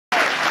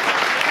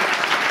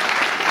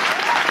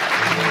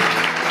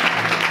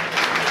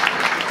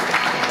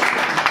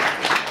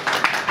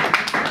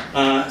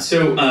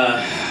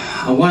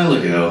A while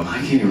ago, I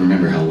can't even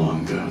remember how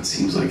long ago, it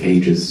seems like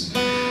ages,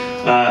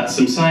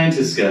 some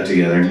scientists got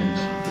together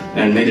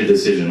and made a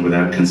decision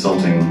without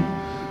consulting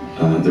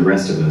the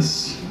rest of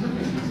us,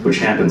 which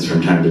happens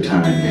from time to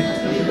time.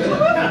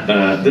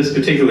 This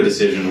particular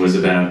decision was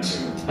about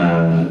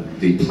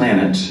the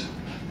planet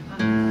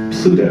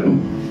Pluto,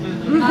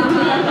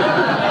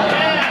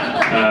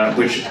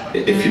 which,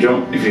 if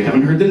you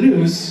haven't heard the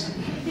news,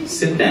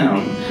 sit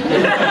down.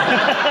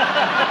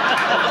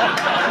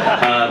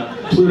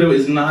 Pluto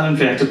is not, in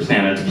fact, a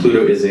planet.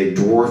 Pluto is a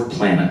dwarf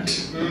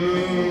planet.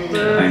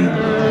 I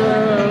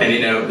know. And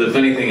you know, the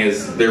funny thing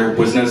is, there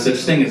was no such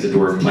thing as a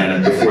dwarf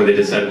planet before they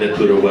decided that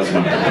Pluto was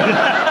one.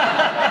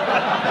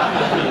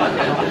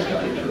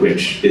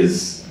 Which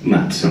is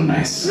not so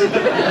nice.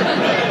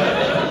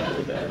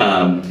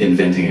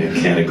 Inventing a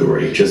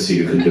category just so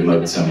you can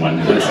demote someone.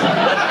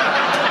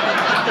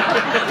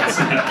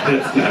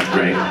 That's not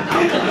right.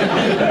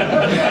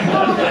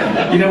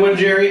 You know what,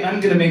 Jerry? I'm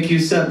going to make you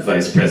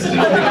sub-vice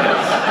president.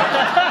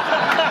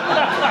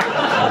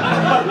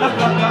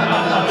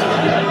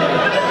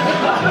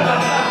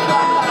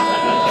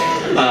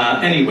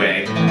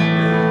 Anyway,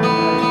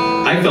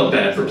 I felt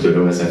bad for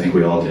Pluto, as I think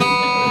we all did.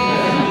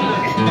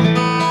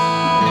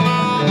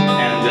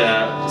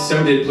 And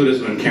so did Pluto's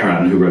moon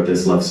Charon, who wrote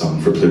this love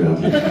song for Pluto,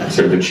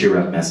 sort of a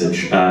cheer-up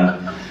message.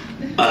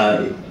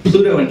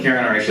 Pluto and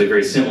Charon are actually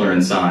very similar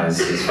in size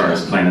as far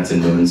as planets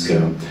and moons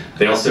go.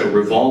 They also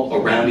revolve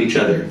around each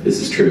other. This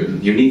is true.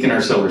 Unique in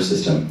our solar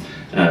system.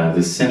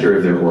 The center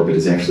of their orbit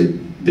is actually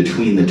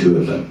between the two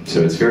of them.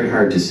 So it's very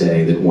hard to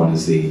say that one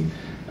is the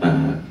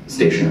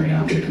stationary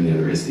object and the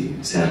other is the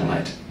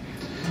satellite.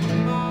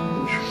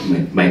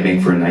 Which might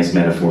make for a nice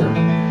metaphor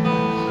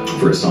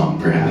for a song,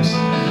 perhaps.